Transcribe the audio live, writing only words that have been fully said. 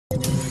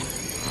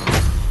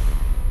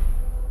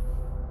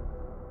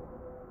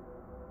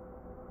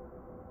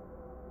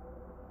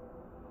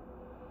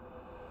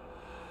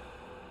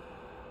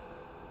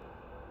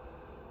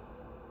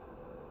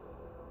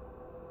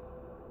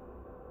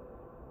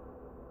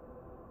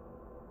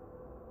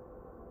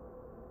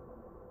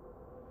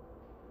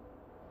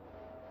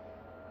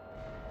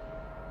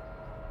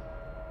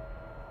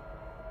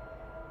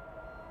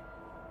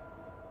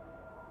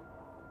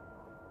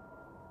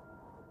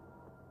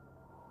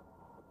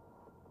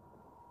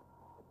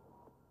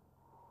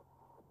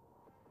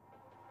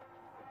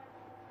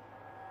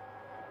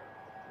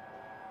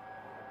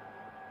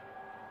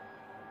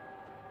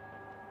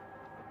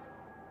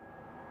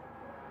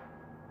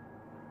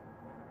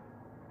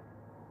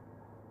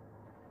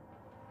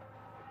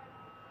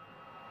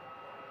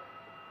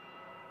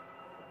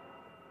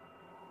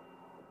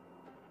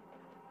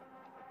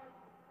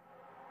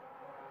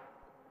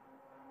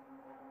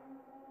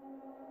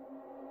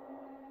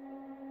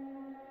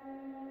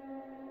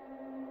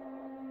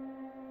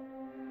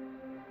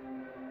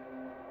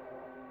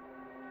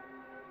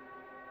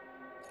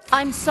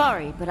I'm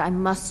sorry, but I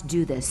must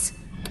do this.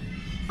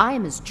 I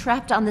am as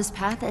trapped on this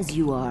path as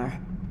you are.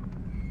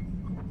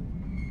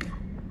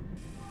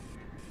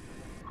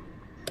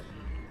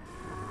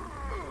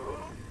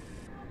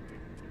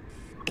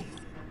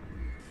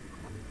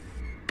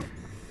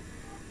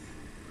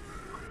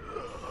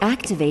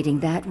 Activating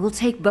that will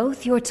take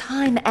both your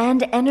time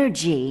and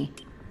energy.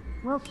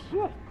 Well,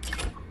 shit.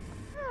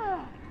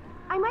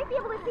 I might be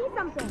able to see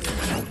something.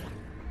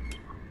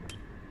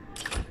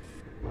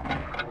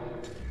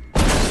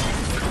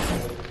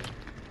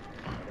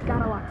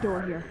 Got a locked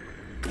door here.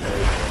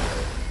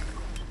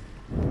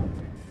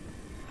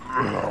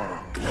 I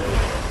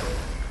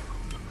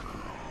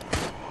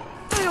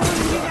don't want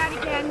to do that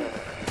again.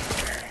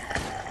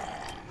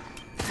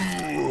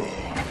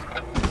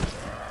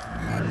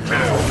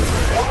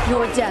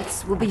 Your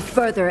deaths will be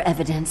further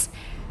evidence.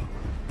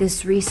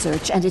 This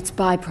research and its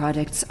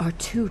byproducts are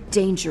too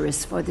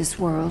dangerous for this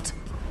world.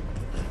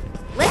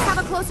 Let's have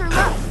a closer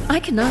look. I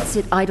cannot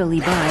sit idly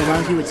by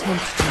while you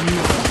attempt to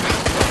move.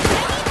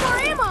 I need more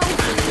ammo.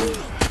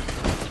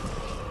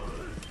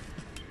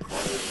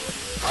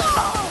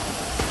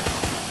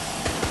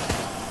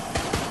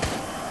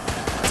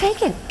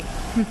 Take it.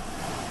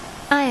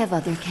 I have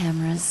other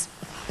cameras.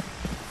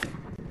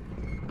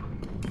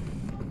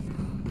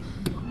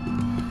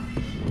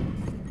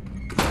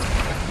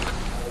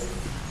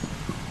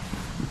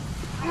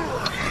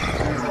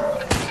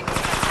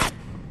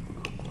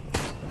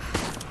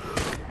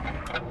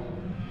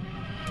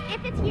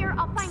 If it's here,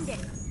 I'll find it.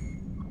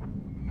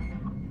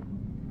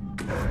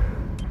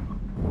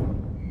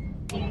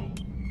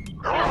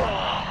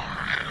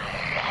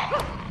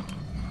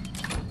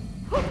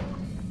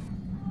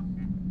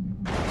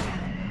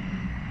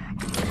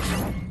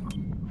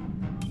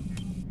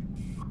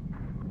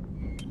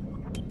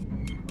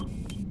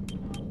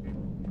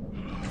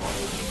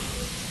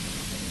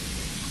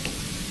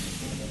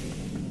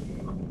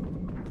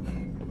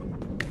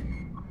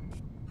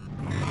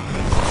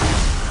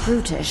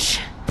 Brutish.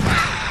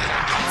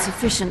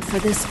 Sufficient for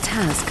this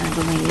task, I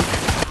believe.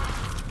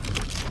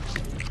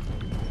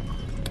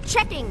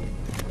 Checking.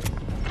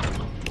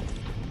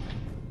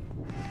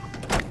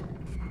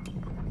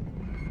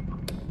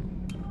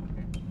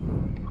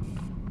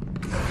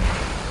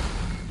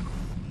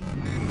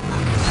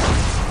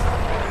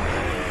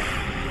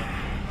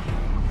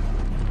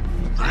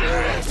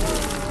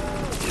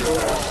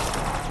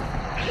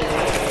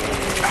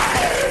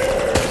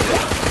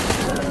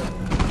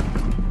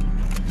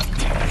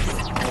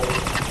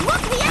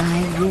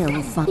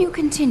 You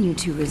continue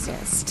to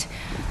resist,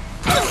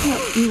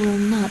 but you will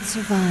not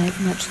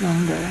survive much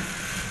longer.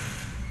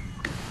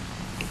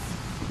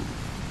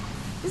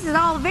 This is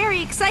all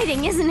very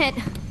exciting, isn't it?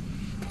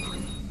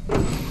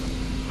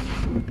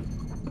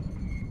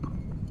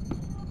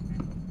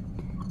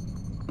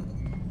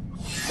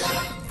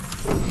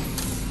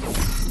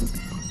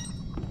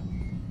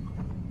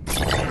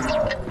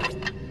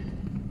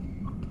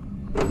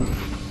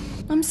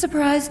 I'm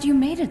surprised you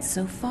made it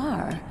so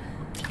far.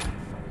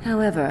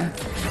 However,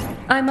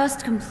 I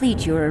must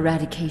complete your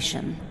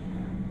eradication.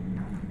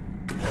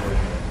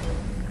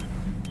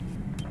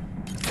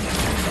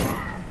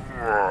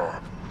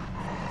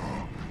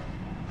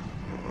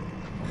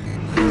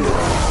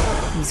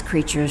 These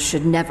creatures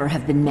should never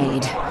have been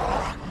made.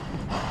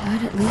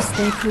 But at least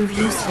they prove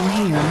useful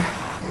here.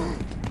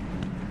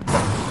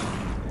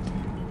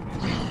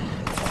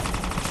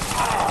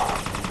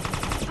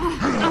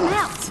 I'm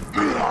out.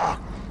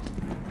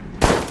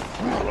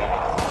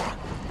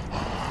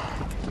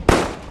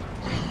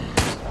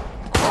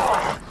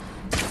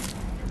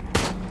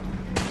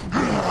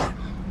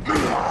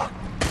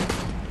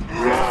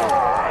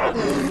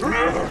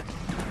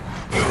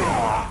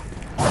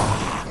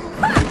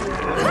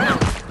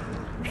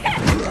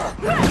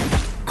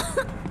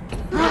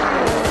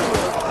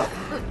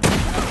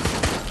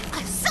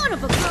 Son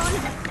of a gun!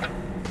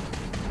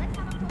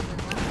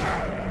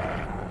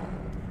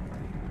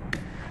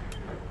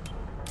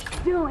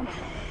 Doing.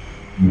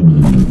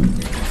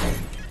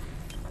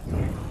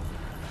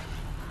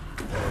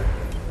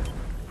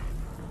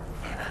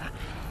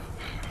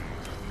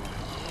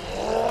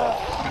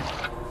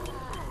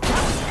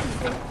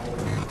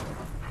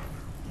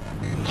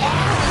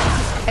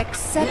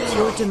 Accept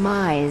your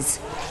demise.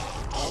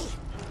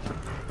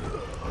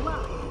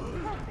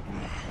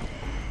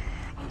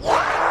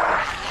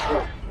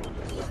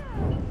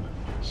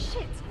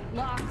 Shit,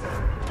 locked.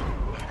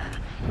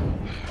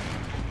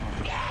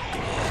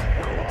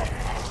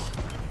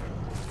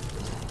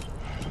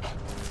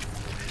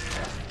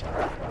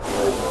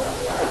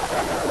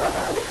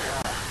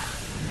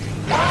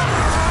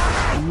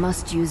 I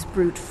must use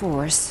brute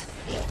force.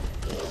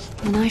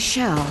 And I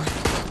shall.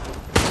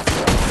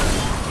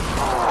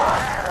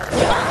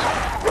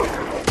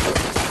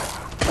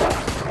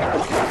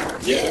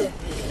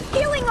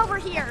 Healing over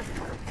here!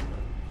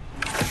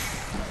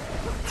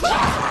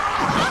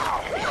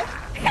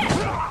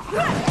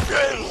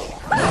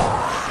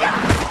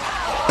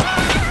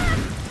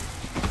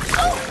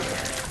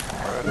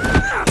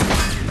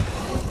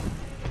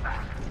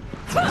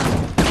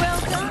 Well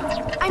done.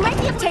 I might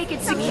be able to take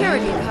it securely.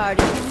 hard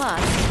if you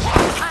must.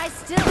 I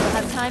still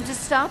have time to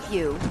stop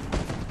you.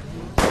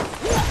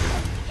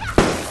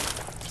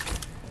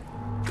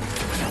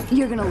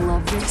 You're gonna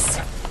love this.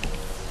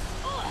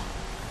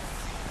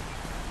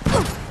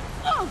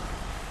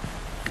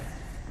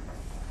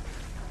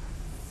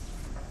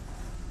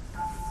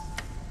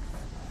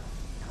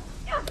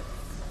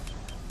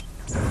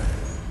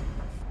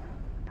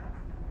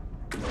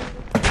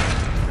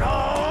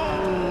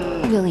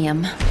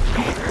 William,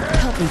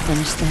 help me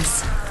finish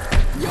this.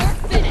 You're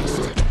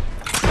finished!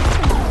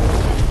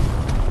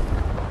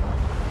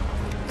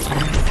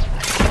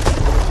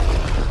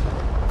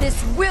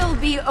 This will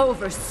be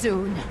over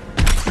soon.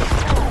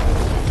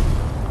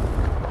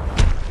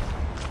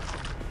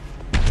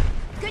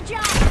 Good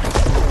job!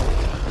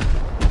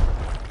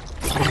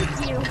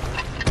 Thank you.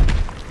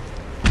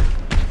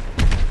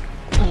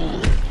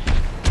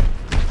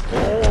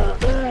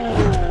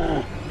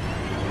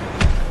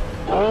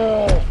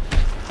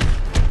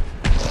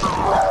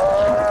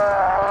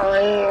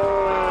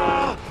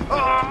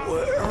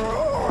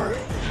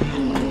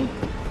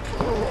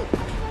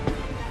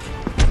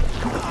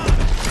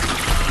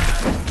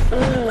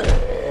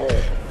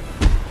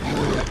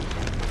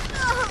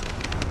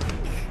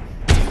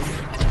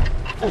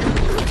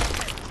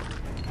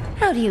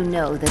 How do you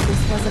know that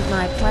this wasn't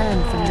my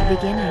plan from the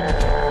beginning?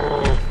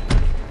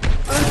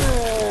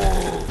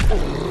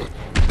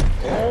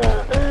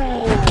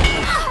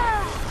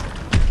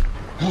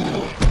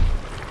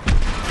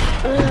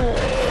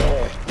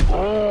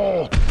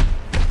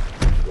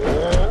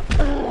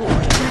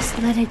 Just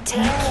let it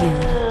take you.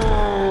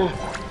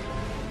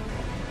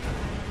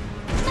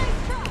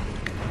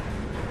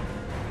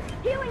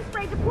 Healing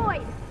spray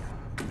deployed!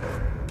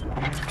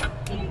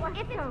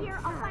 If it's here,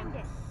 I'll find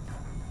it.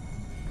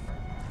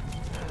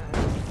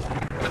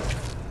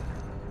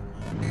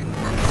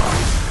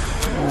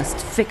 I must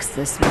fix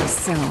this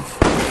myself.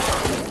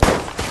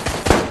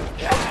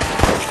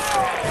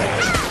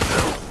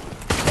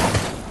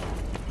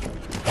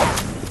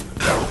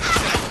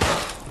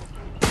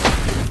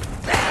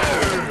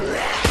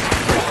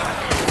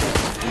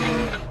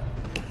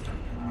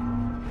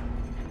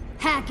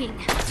 Hacking.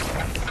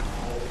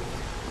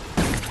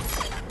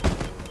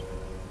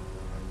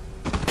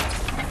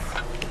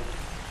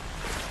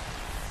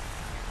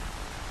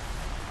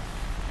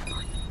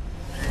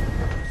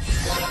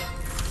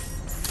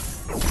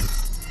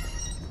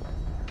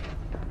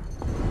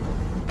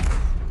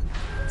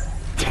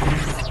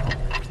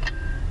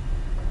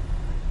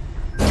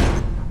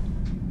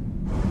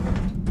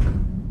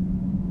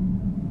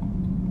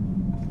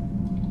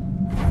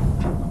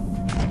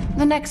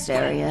 The next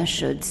area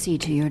should see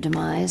to your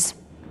demise.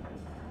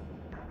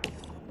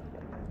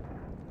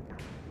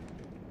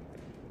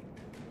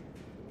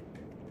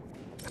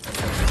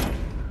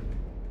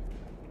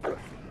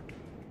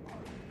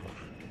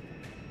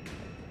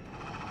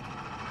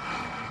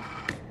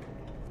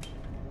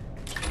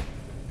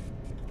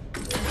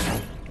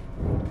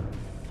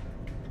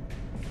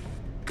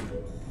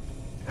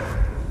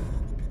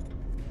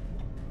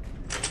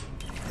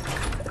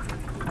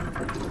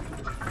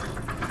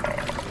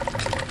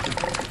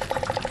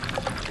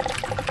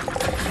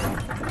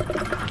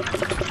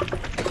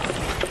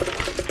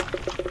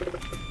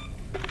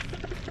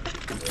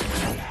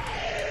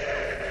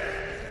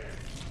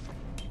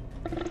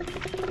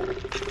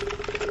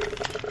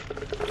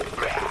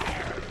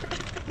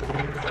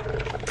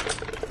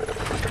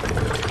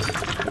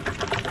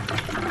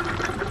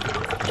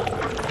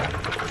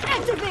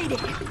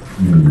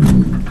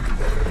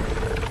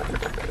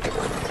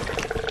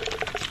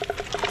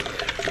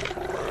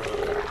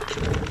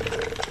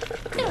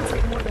 It'll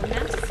take more than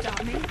that to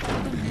stop me.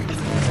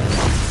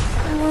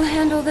 I will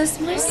handle this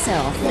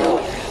myself.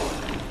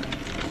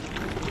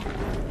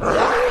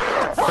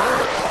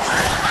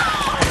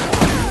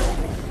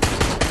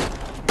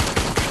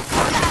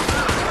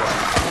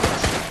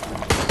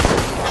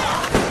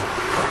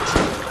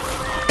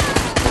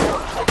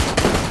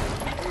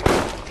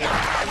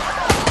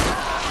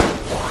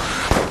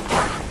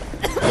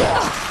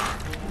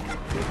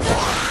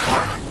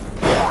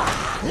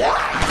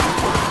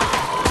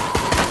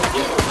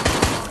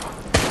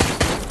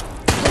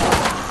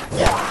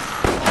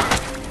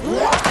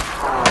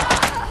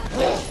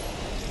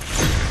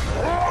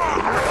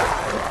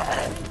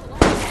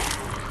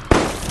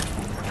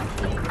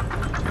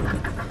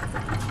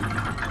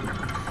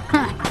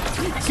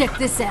 Check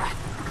this out.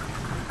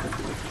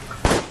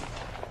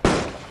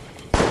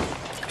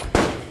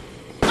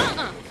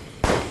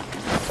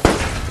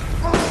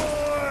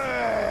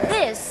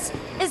 This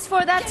is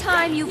for that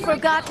time you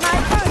forgot my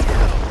birthday.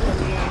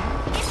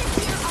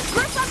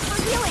 Group up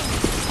for healing!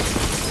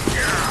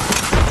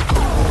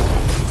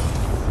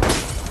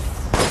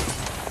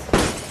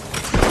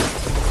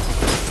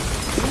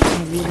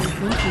 I really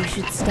think you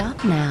should stop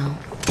now.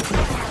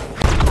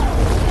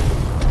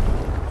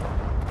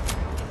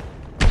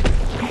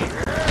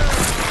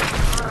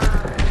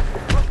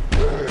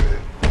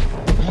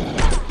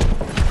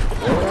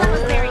 That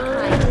was very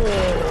kind.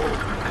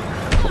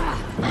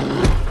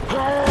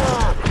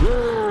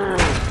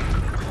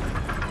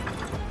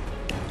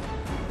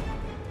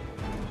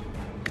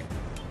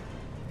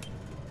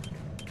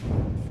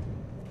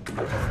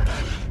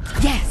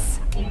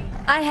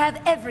 I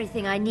have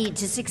everything I need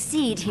to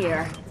succeed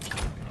here.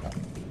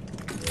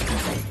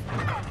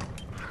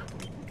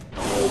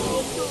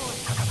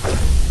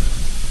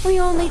 We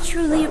only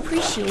truly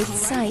appreciate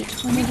sight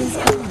when it is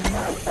gone.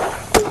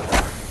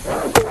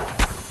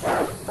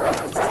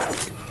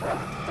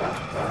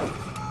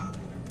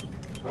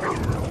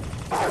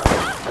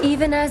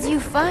 Even as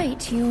you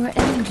fight, your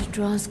end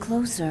draws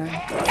closer.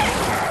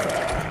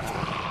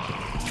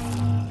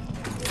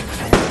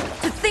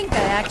 To think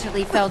I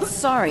actually felt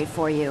sorry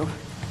for you.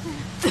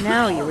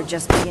 Now you were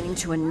just beginning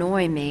to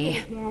annoy me.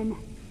 Again.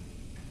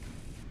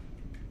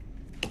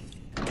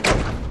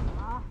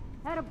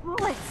 Out of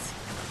bullets.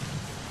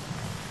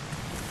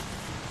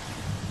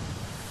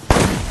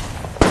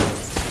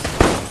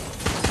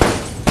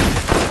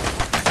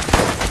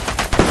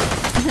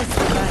 This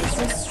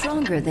device is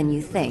stronger than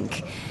you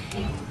think.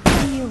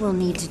 You will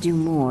need to do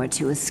more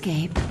to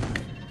escape.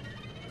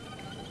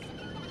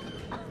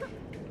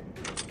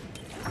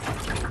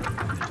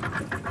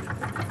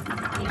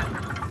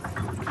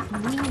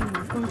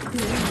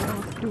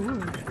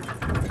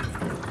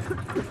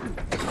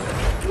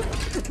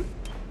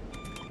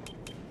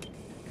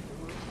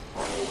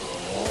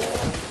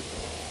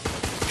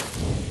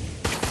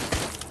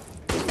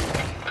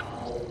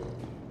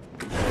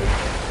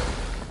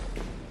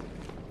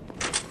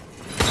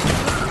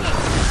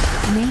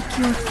 Make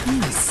your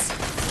peace.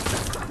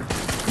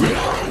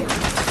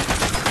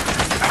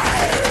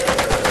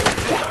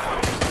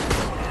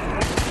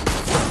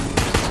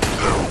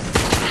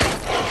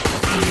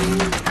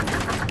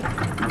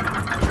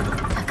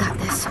 I got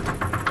this.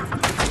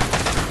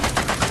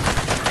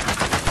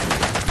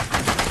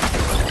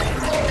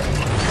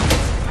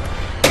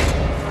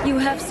 You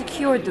have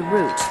secured the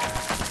route,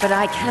 but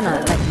I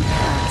cannot let you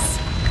pass.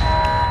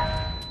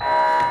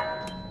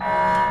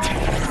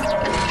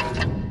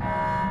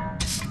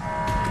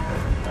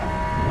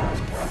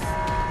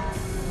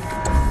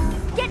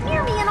 Get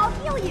near me and I'll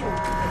heal you.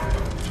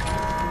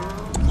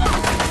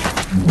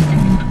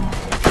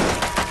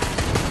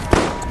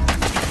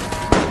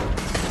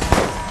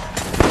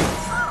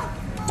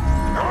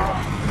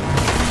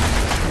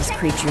 These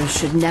creatures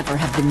should never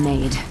have been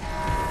made.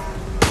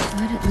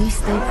 But at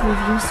least they prove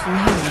useful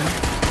here.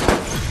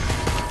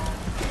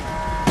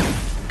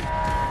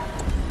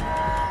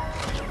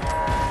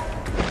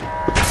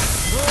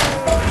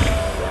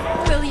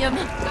 William,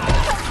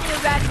 help me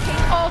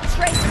eradicate all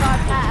trace of our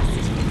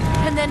past,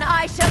 and then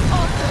I shall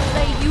also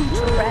lay you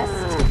to rest.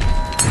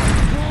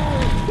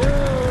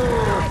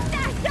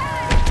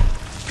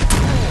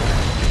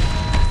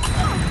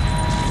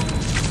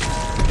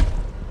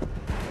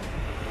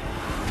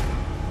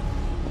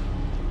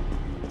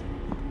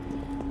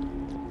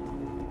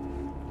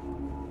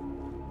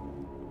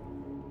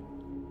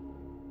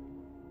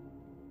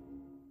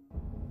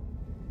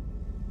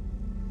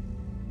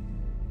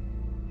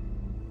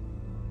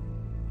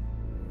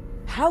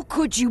 How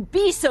could you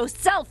be so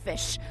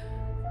selfish?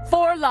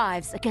 4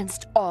 lives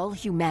against all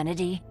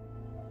humanity?